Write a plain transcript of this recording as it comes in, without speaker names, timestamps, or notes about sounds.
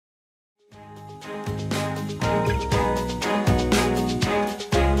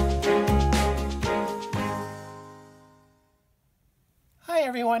Hi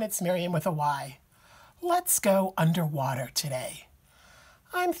everyone, it's Miriam with a Y. Let's go underwater today.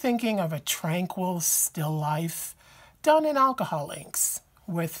 I'm thinking of a tranquil still life done in alcohol inks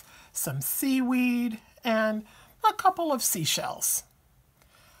with some seaweed and a couple of seashells.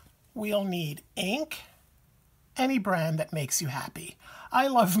 We'll need ink, any brand that makes you happy. I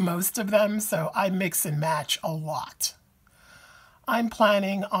love most of them, so I mix and match a lot. I'm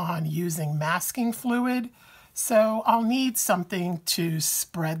planning on using masking fluid, so I'll need something to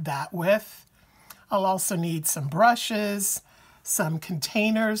spread that with. I'll also need some brushes, some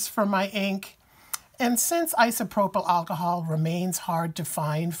containers for my ink, and since isopropyl alcohol remains hard to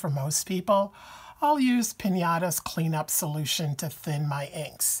find for most people, I'll use Piñata's cleanup solution to thin my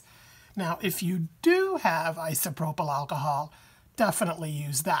inks. Now, if you do have isopropyl alcohol, definitely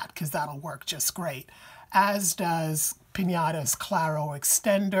use that because that'll work just great, as does Piñata's Claro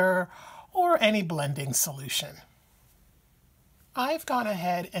extender or any blending solution. I've gone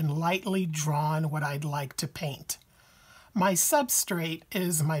ahead and lightly drawn what I'd like to paint. My substrate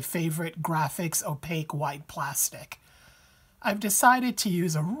is my favorite GRAFIX opaque white plastic. I've decided to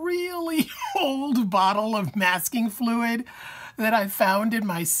use a really old bottle of masking fluid that I found in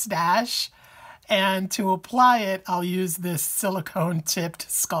my stash, and to apply it, I'll use this silicone-tipped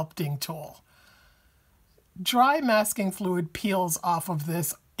sculpting tool. Dry masking fluid peels off of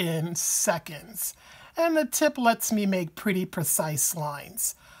this in seconds, and the tip lets me make pretty precise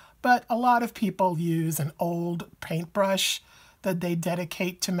lines. But a lot of people use an old paintbrush that they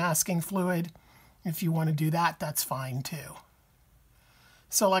dedicate to masking fluid. If you want to do that, that's fine too.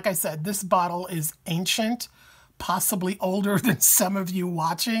 So like I said, this bottle is ancient, possibly older than some of you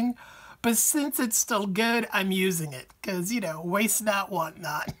watching, but since it's still good, I'm using it because, waste not, want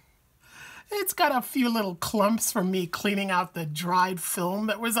not. It's got a few little clumps from me cleaning out the dried film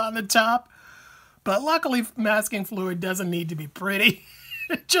that was on the top, but luckily masking fluid doesn't need to be pretty.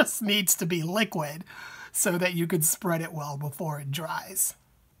 It just needs to be liquid so that you could spread it well before it dries.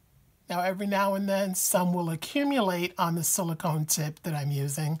 Now, every now and then, some will accumulate on the silicone tip that I'm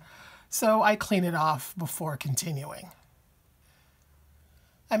using, so I clean it off before continuing.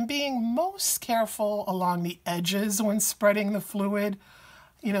 I'm being most careful along the edges when spreading the fluid.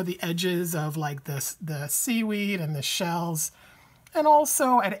 The edges of like the seaweed and the shells, and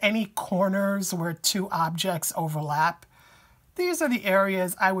also at any corners where two objects overlap. These are the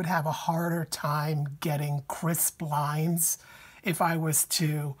areas I would have a harder time getting crisp lines if I was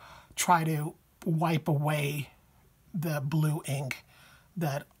to try to wipe away the blue ink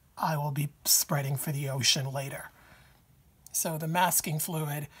that I will be spreading for the ocean later. So the masking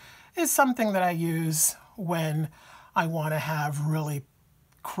fluid is something that I use when I want to have really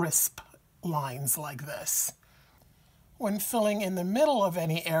crisp lines like this. When filling in the middle of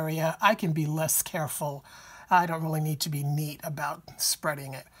any area, I can be less careful. I don't really need to be neat about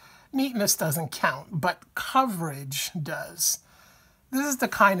spreading it. Neatness doesn't count, but coverage does. This is the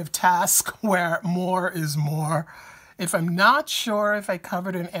kind of task where more is more. If I'm not sure if I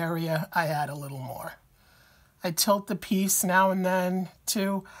covered an area, I add a little more. I tilt the piece now and then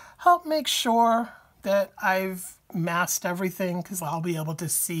to help make sure that I've masked everything because I'll be able to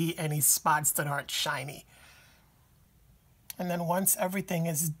see any spots that aren't shiny. And then once everything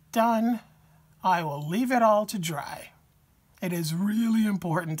is done, I will leave it all to dry. It is really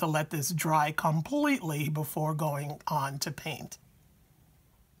important to let this dry completely before going on to paint.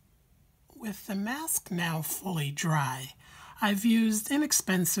 With the mask now fully dry, I've used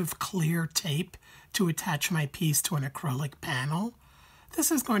inexpensive clear tape to attach my piece to an acrylic panel. This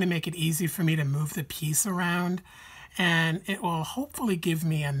is going to make it easy for me to move the piece around, and it will hopefully give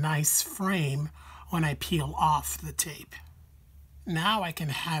me a nice frame when I peel off the tape. Now I can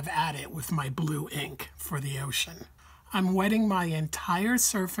have at it with my blue ink for the ocean. I'm wetting my entire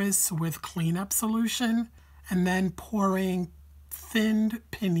surface with cleanup solution and then pouring thinned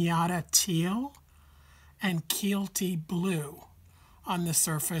Piñata teal and KIELTY blue on the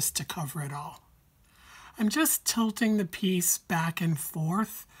surface to cover it all. I'm just tilting the piece back and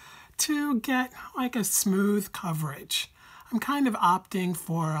forth to get like a smooth coverage. I'm kind of opting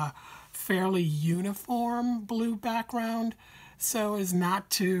for a fairly uniform blue background so as not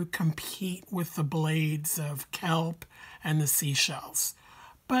to compete with the blades of kelp and the seashells.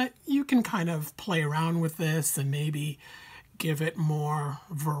 But you can kind of play around with this and maybe give it more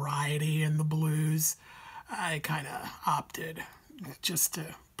variety in the blues. I kind of opted just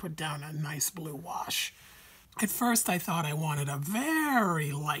to put down a nice blue wash. At first I thought I wanted a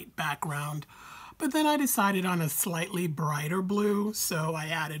very light background, but then I decided on a slightly brighter blue, so I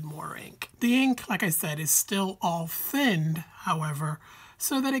added more ink. The ink, like I said, is still all thinned, however,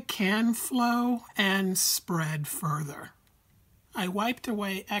 so that it can flow and spread further. I wiped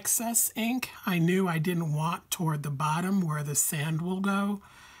away excess ink I knew I didn't want toward the bottom where the sand will go.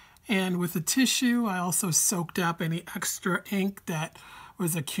 And with the tissue, I also soaked up any extra ink that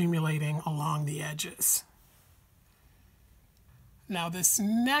was accumulating along the edges. Now this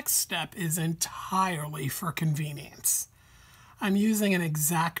next step is entirely for convenience. I'm using an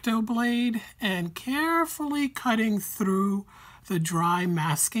X-Acto blade and carefully cutting through the dry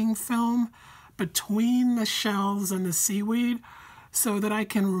masking film between the shells and the seaweed so that I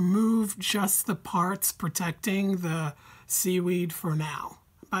can remove just the parts protecting the seaweed for now.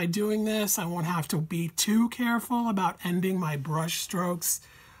 By doing this, I won't have to be too careful about ending my brush strokes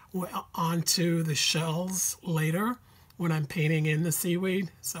onto the shells later when I'm painting in the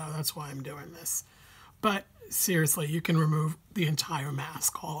seaweed, so that's why I'm doing this. But seriously, you can remove the entire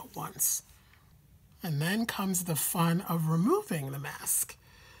mask all at once. And then comes the fun of removing the mask.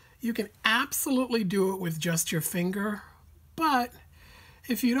 You can absolutely do it with just your finger, but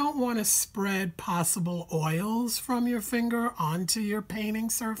if you don't want to spread possible oils from your finger onto your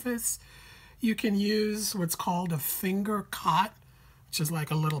painting surface, you can use what's called a finger cot, which is like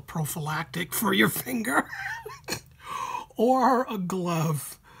a little prophylactic for your finger, or a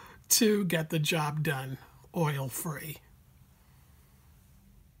glove to get the job done oil-free.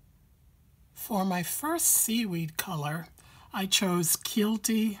 For my first seaweed color, I chose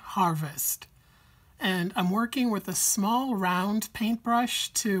KIELTY Harvest. And I'm working with a small round paintbrush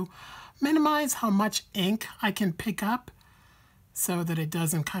to minimize how much ink I can pick up so that it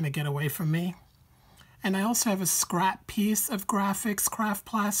doesn't kind of get away from me. And I also have a scrap piece of GRAFIX craft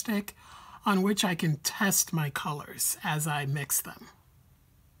plastic on which I can test my colors as I mix them.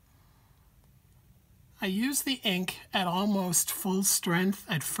 I use the ink at almost full strength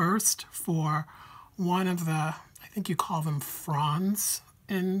at first for one of the, I think you call them fronds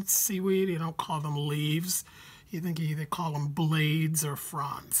in seaweed. You don't call them leaves. You either call them blades or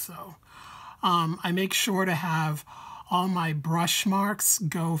fronds. So I make sure to have all my brush marks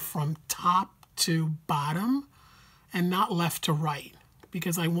go from top to bottom and not left to right,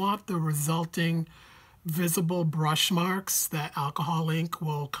 because I want the resulting visible brush marks that alcohol ink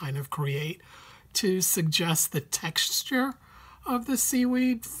will kind of create to suggest the texture of the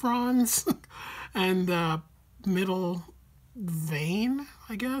seaweed fronds and the middle vein,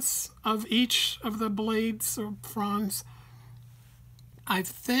 I guess, of each of the blades or fronds. I've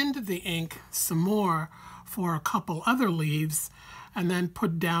thinned the ink some more for a couple other leaves and then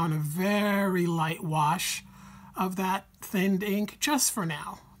put down a very light wash of that thinned ink just for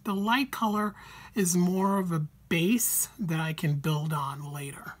now. The light color is more of a base that I can build on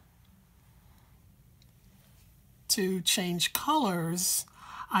later. To change colors,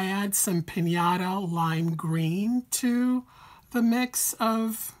 I add some Piñata lime green to the mix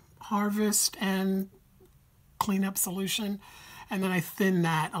of Harvest and cleanup solution, and then I thin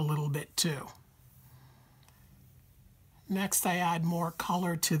that a little bit too. Next, I add more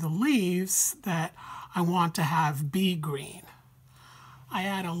color to the leaves that I want to have bee green. I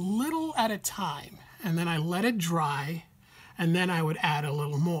add a little at a time, and then I let it dry, and then I would add a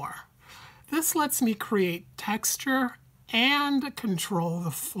little more. This lets me create texture and control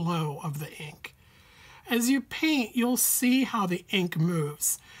the flow of the ink. As you paint, you'll see how the ink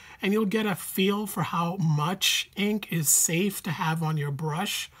moves, and you'll get a feel for how much ink is safe to have on your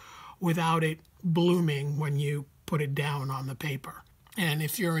brush without it blooming when you put it down on the paper. And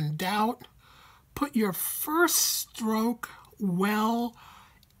if you're in doubt, put your first stroke well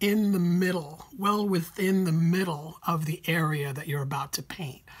in the middle, well within the middle of the area that you're about to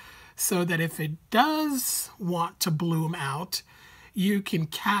paint, so that if it does want to bloom out, you can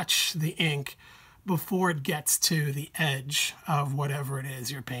catch the ink before it gets to the edge of whatever it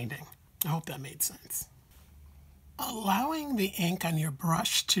is you're painting. I hope that made sense. Allowing the ink on your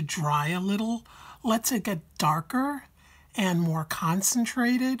brush to dry a little lets it get darker and more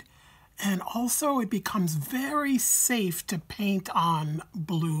concentrated, and also it becomes very safe to paint on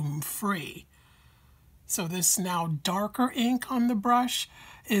bloom-free. So this now darker ink on the brush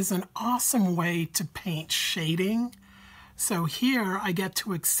is an awesome way to paint shading. So here I get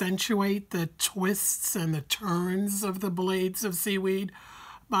to accentuate the twists and the turns of the blades of seaweed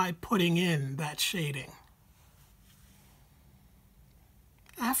by putting in that shading.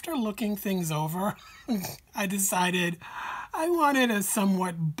 After looking things over, I decided I wanted a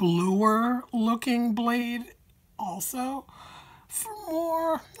somewhat bluer looking blade also for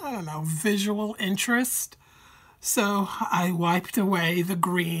more, I don't know, visual interest. So I wiped away the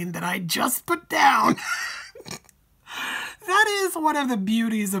green that I just put down. That is one of the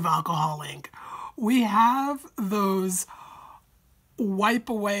beauties of alcohol ink. We have those wipe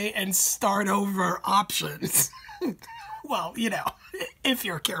away and start over options. Well, you know, if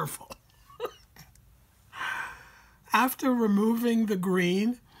you're careful. After removing the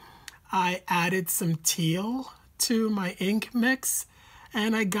green, I added some teal to my ink mix,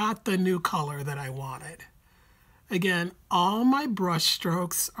 and I got the new color that I wanted. Again, all my brush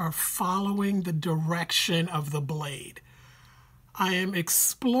strokes are following the direction of the blade. I am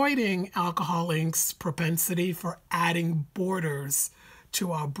exploiting alcohol ink's propensity for adding borders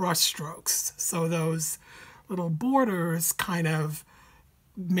to our brush strokes. So those little borders kind of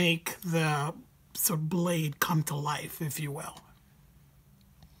make the sort of blade come to life, if you will.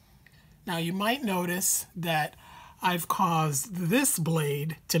 Now you might notice that I've caused this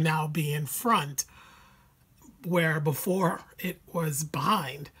blade to now be in front, where before it was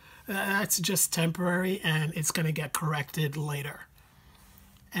behind. That's just temporary, and it's going to get corrected later.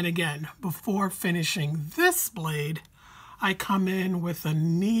 And again, before finishing this blade, I come in with a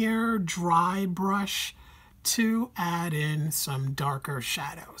near dry brush to add in some darker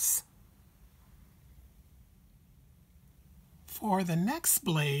shadows. For the next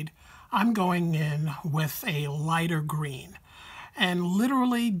blade, I'm going in with a lighter green and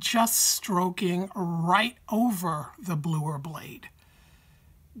literally just stroking right over the bluer blade.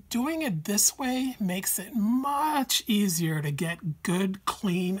 Doing it this way makes it much easier to get good,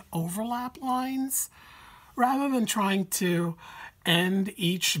 clean overlap lines rather than trying to end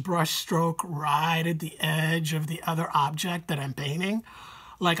each brush stroke right at the edge of the other object that I'm painting,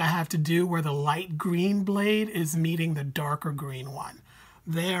 like I have to do where the light green blade is meeting the darker green one.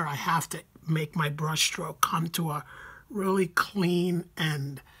 There I have to make my brush stroke come to a really clean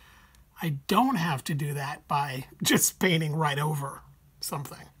end. I don't have to do that by just painting right over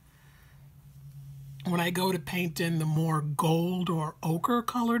something. When I go to paint in the more gold or ochre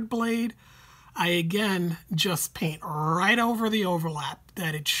colored blade, I again just paint right over the overlap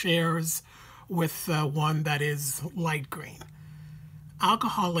that it shares with the one that is light green.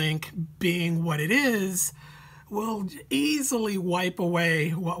 Alcohol ink, being what it is, will easily wipe away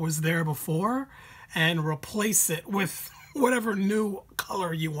what was there before and replace it with whatever new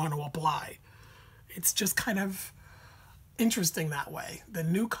color you want to apply. It's just kind of interesting that way. The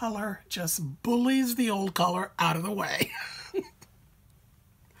new color just bullies the old color out of the way.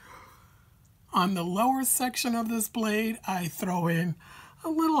 On the lower section of this blade, I throw in a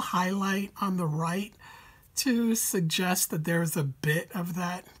little highlight on the right to suggest that there's a bit of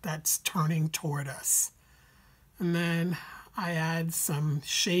that that's turning toward us. And then I add some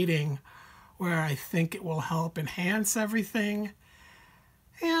shading where I think it will help enhance everything,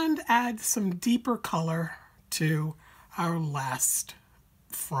 and add some deeper color to our last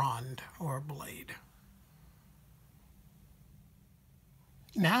frond or blade.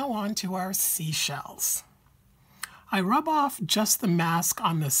 Now on to our seashells. I rub off just the mask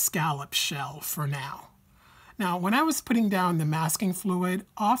on the scallop shell for now. Now, when I was putting down the masking fluid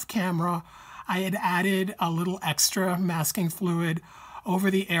off camera, I had added a little extra masking fluid over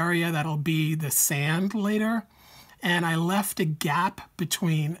the area that'll be the sand later, and I left a gap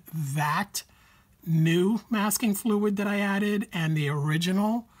between that new masking fluid that I added and the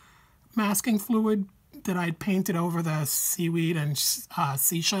original masking fluid that I'd painted over the seaweed and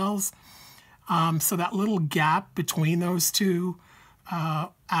seashells. So that little gap between those two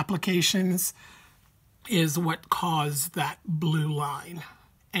applications is what caused that blue line.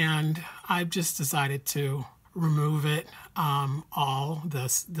 And I've just decided to remove it, all the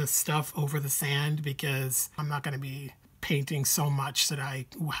stuff over the sand, because I'm not going to be painting so much that I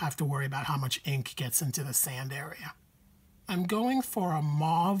have to worry about how much ink gets into the sand area. I'm going for a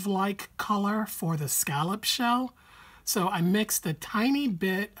mauve-like color for the scallop shell, so I mixed a tiny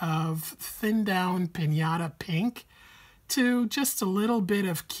bit of thinned down Piñata pink to just a little bit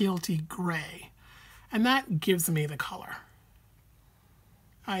of KIELTY gray, and that gives me the color.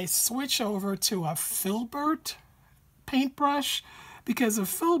 I switch over to a filbert paintbrush because a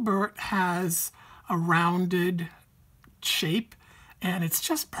filbert has a rounded shape, and it's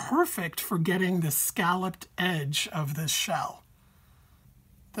just perfect for getting the scalloped edge of this shell.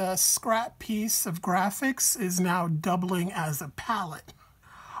 The scrap piece of GRAFIX is now doubling as a palette.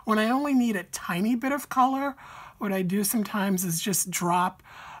 When I only need a tiny bit of color, what I do sometimes is just drop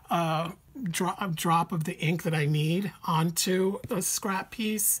a drop of the ink that I need onto the scrap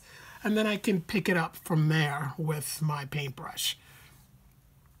piece, and then I can pick it up from there with my paintbrush.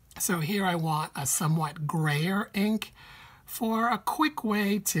 So here I want a somewhat grayer ink for a quick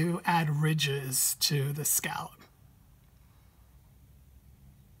way to add ridges to the scallop.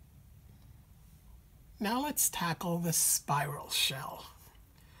 Now let's tackle the spiral shell.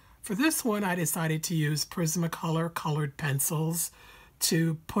 For this one, I decided to use Prismacolor colored pencils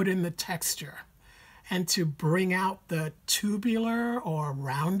to put in the texture. and to bring out the tubular or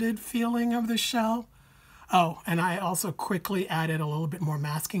rounded feeling of the shell. Oh, and I also quickly added a little bit more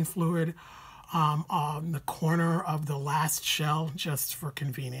masking fluid on the corner of the last shell just for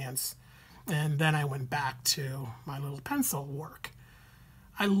convenience. And then I went back to my little pencil work.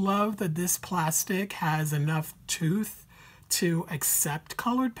 I love that this plastic has enough tooth to accept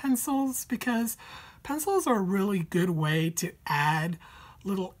colored pencils, because pencils are a really good way to add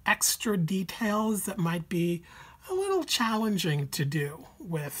little extra details that might be a little challenging to do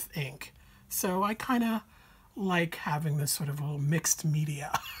with ink. So I kind of like having this sort of little mixed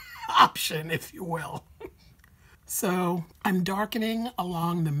media option, if you will. So I'm darkening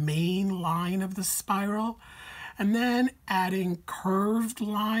along the main line of the spiral and then adding curved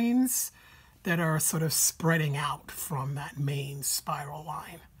lines that are sort of spreading out from that main spiral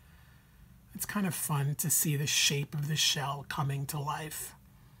line. It's kind of fun to see the shape of the shell coming to life.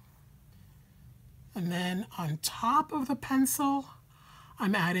 And then on top of the pencil,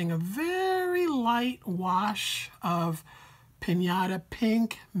 I'm adding a very light wash of Piñata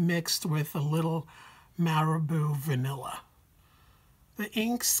Pink mixed with a little MARABU Vanilla. The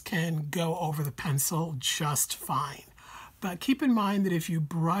inks can go over the pencil just fine, but keep in mind that if you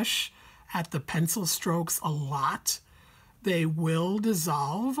brush at the pencil strokes a lot, they will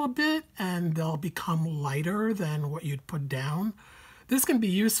dissolve a bit and they'll become lighter than what you'd put down. This can be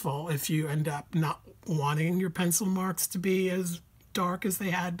useful if you end up not wanting your pencil marks to be as dark as they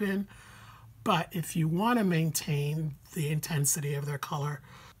had been. But if you want to maintain the intensity of their color,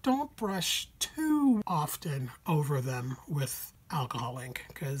 don't brush too often over them with alcohol ink,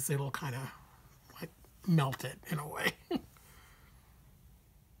 because it'll kind of like melt it in a way.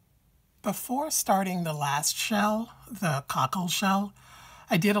 Before starting the last shell, the cockle shell,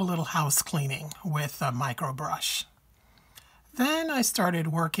 I did a little house cleaning with a micro brush. Then I started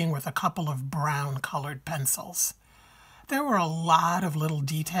working with a couple of brown colored pencils. There were a lot of little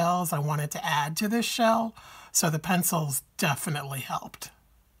details I wanted to add to this shell, so the pencils definitely helped.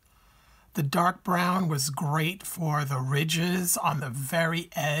 The dark brown was great for the ridges on the very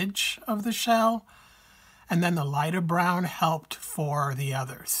edge of the shell, and then the lighter brown helped for the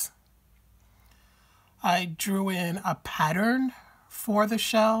others. I drew in a pattern for the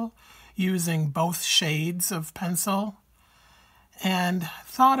shell using both shades of pencil and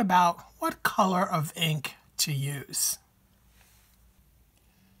thought about what color of ink to use.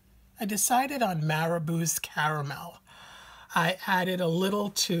 I decided on MARABU's Caramel. I added a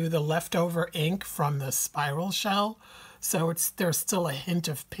little to the leftover ink from the spiral shell, so there's still a hint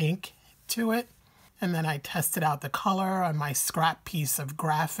of pink to it. And then I tested out the color on my scrap piece of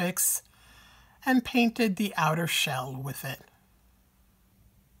GRAFIX and painted the outer shell with it.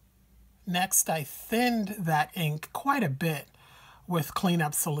 Next, I thinned that ink quite a bit with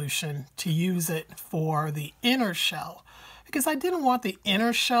cleanup solution to use it for the inner shell, because I didn't want the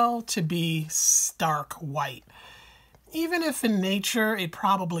inner shell to be stark white. Even if in nature it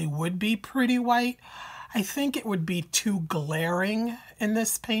probably would be pretty white, I think it would be too glaring in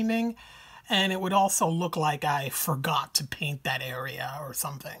this painting, and it would also look like I forgot to paint that area or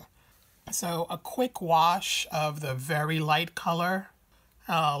something. So a quick wash of the very light color,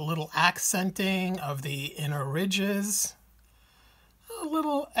 a little accenting of the inner ridges, a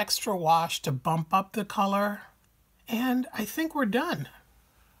little extra wash to bump up the color, and I think we're done.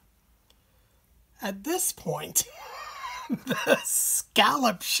 At this point, the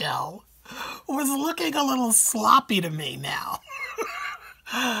scallop shell was looking a little sloppy to me now.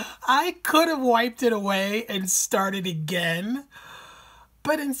 I could have wiped it away and started again,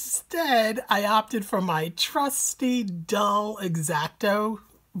 but instead I opted for my trusty dull X-Acto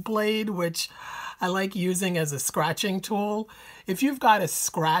blade, which I like using as a scratching tool. If you've got a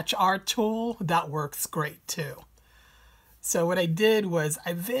scratch art tool, that works great too. So what I did was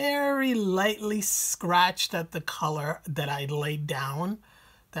I very lightly scratched at the color that I laid down,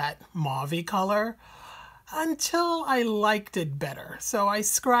 that mauve-y color, until I liked it better. So I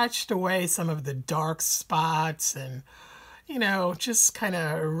scratched away some of the dark spots and, you know, just kind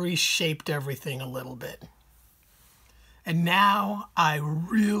of reshaped everything a little bit. And now I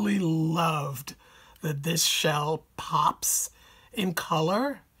really loved that this shell pops in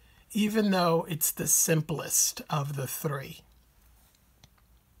color, even though it's the simplest of the three.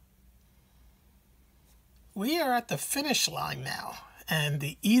 We are at the finish line now, and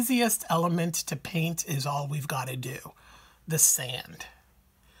the easiest element to paint is all we've got to do, the sand.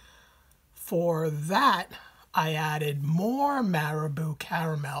 For that, I added more MARABU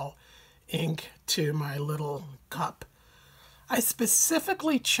Caramel ink to my little cup. I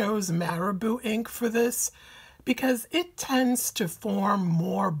specifically chose MARABU ink for this because it tends to form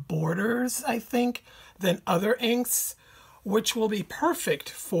more borders, I think, than other inks, which will be perfect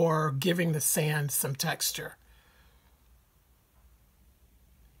for giving the sand some texture.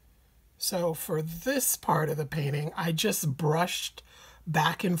 So for this part of the painting, I just brushed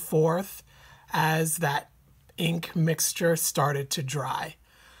back and forth as that ink mixture started to dry.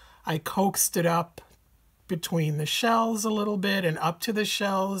 I coaxed it up between the shells a little bit and up to the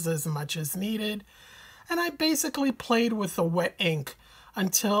shells as much as needed. And I basically played with the wet ink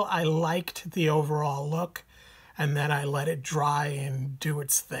until I liked the overall look, and then I let it dry and do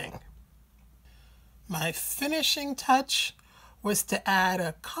its thing. My finishing touch was to add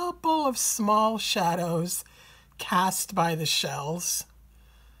a couple of small shadows cast by the shells.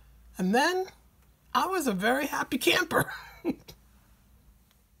 And then I was a very happy camper.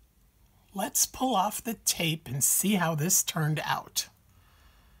 Let's pull off the tape and see how this turned out.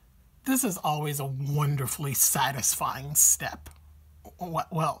 This is always a wonderfully satisfying step.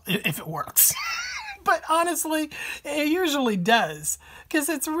 Well, if it works. But honestly, it usually does, because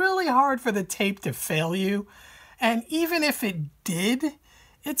it's really hard for the tape to fail you. And even if it did,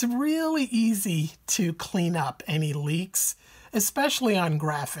 it's really easy to clean up any leaks, especially on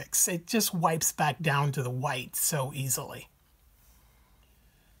graphics. It just wipes back down to the white so easily.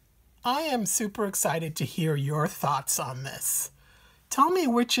 I am super excited to hear your thoughts on this. Tell me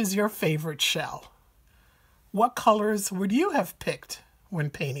which is your favorite shell. What colors would you have picked when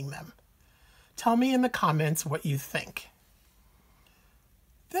painting them? Tell me in the comments what you think.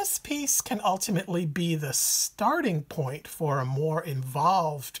 This piece can ultimately be the starting point for a more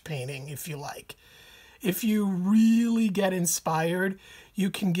involved painting, if you like. If you really get inspired,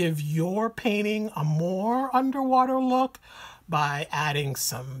 you can give your painting a more underwater look by adding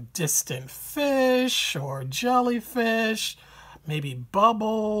some distant fish or jellyfish, maybe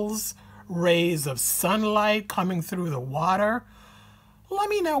bubbles, rays of sunlight coming through the water. Let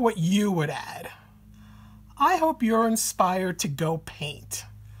me know what you would add. I hope you're inspired to go paint.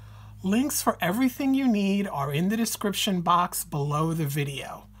 Links for everything you need are in the description box below the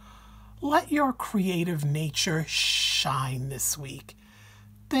video. Let your creative nature shine this week.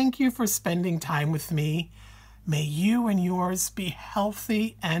 Thank you for spending time with me. May you and yours be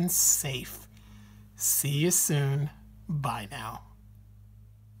healthy and safe. See you soon. Bye now.